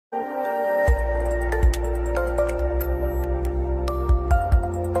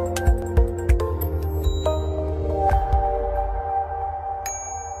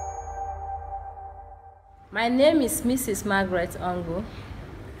My name is Mrs. Margaret Omgbu.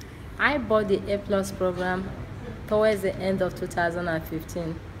 I bought the A Plus program towards the end of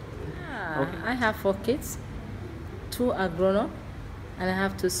 2015. Okay. I have 4 kids. 2 are grown up and I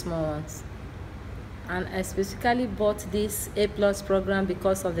have 2 small ones. And I specifically bought this A Plus program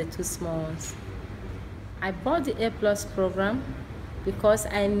because of the 2 small ones. I bought the A Plus program because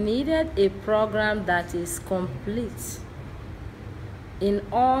I needed a program that is complete in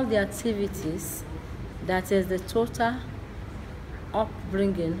all the activities, that is the total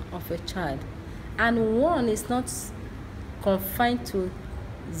upbringing of a child. And one is not confined to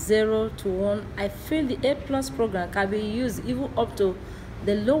 0 to 1. I feel the A Plus program can be used even up to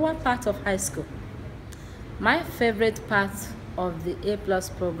the lower part of high school. My favorite part of the A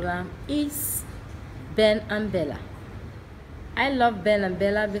Plus program is Ben and Bella. I love Ben and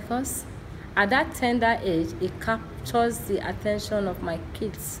Bella because at that tender age, it captures the attention of my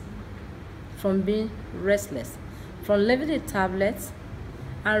kids from being restless, from leaving the tablet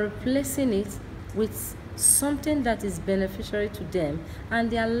and replacing it with something that is beneficial to them,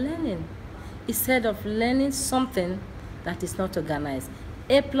 and they are learning instead of learning something that is not organized.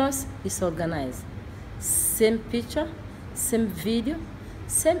 A Plus is organized. Same picture, same video,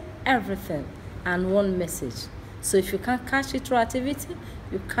 same everything, and one message. So if you can't catch it through activity,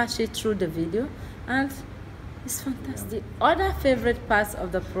 you catch it through the video, and it's fantastic. The other favorite parts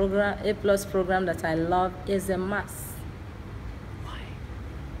of the program, A Plus program, that I love is the maths. Why?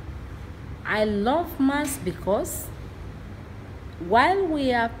 I love maths because while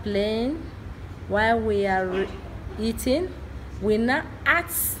we are playing, while we are eating, we now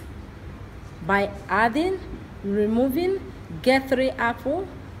act by adding, removing, get 3 apples,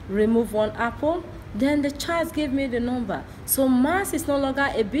 remove 1 apple, then the child gave me the number. So maths is no longer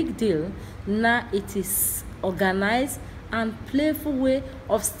a big deal. Now it is organized and playful way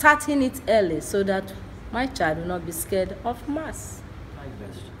of starting it early so that my child will not be scared of maths.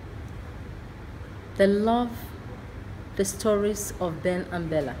 They love the stories of Ben and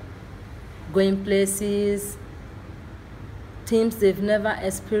Bella, going places, things they've never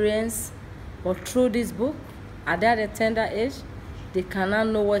experienced, but through this book, at that tender age, they cannot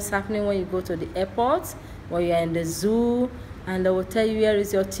know what's happening when you go to the airport, when you are in the zoo, and they will tell you where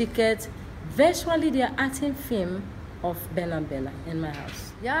is your ticket. Virtually, they are acting film of Ben and Bella in my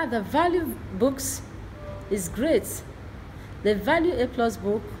house. Yeah, the value books is great. The value A Plus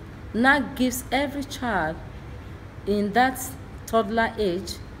book now gives every child in that toddler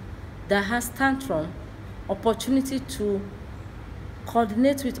age that has tantrum opportunity to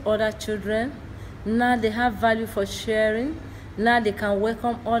coordinate with other children. Now they have value for sharing. Now they can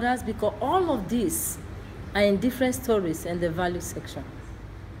welcome others, because all of these are in different stories in the value section.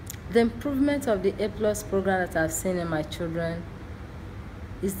 The improvement of the A Plus program that I've seen in my children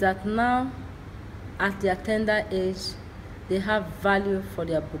is that now at their tender age, they have value for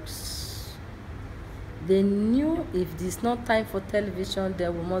their books. They knew if it's not time for television,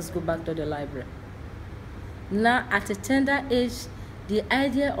 then we must go back to the library. Now at a tender age, the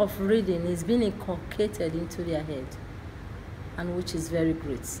idea of reading is being inculcated into their head, and which is very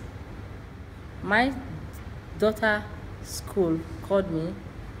great. My daughter's school called me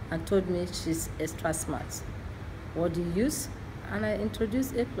and told me she's extra smart. What do you use? And I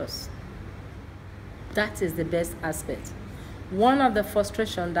introduced A Plus. That is the best aspect. One of the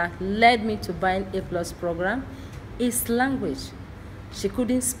frustrations that led me to buying A Plus program is language. She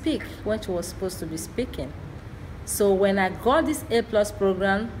couldn't speak when she was supposed to be speaking. So when I got this A Plus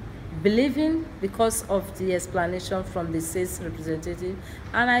program, believing because of the explanation from the sales representative,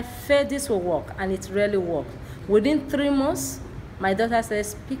 and I felt this will work, and it really worked. Within 3 months, my daughter started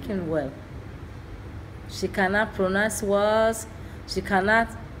speaking well. She cannot pronounce words. She cannot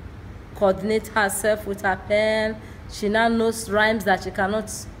coordinate herself with her pen. She now knows rhymes that she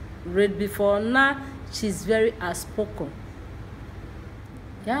cannot read before. Now she's very outspoken.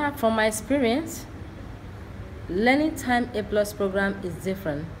 Yeah, from my experience, Learning Time A Plus program is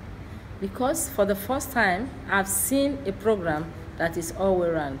different, because for the first time, I've seen a program that is all the way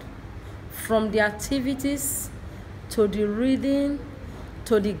around. From the activities, to the reading,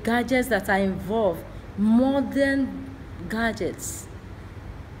 to the gadgets that are involved, modern gadgets.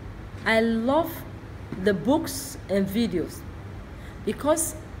 I love the books and videos,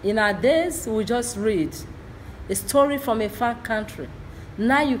 because in our days, we just read a story from a far country.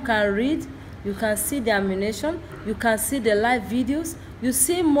 Now you can read, you can see the animation, you can see the live videos, you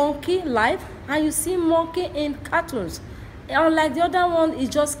see monkey live, and you see monkey in cartoons. Unlike the other one,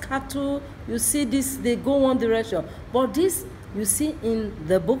 it's just cartoon. You see this, they go one direction. But this, you see in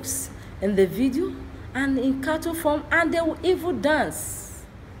the books, in the video, and in cartoon form, and they will even dance.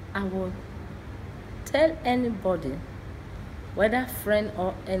 I will tell anybody, whether friend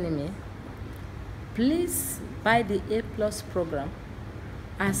or enemy, please buy the A+ program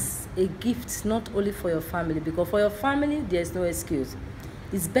as a gift, not only for your family, because for your family there's no excuse.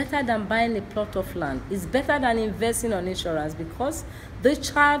 It's better than buying a plot of land. It's better than investing on insurance, because the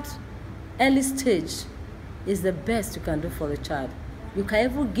child early stage is the best you can do for a child. You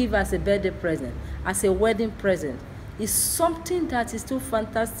can even give as a birthday present, as a wedding present. It's something that is too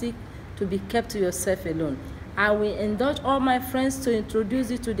fantastic to be kept to yourself alone. I will indulge all my friends to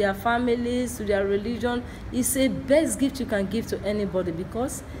introduce it to their families, to their religion. It's a best gift you can give to anybody,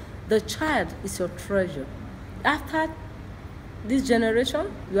 because the child is your treasure. After this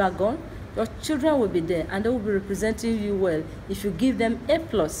generation, you are gone, your children will be there, and they will be representing you well if you give them A+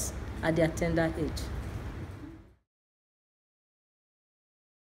 at their tender age.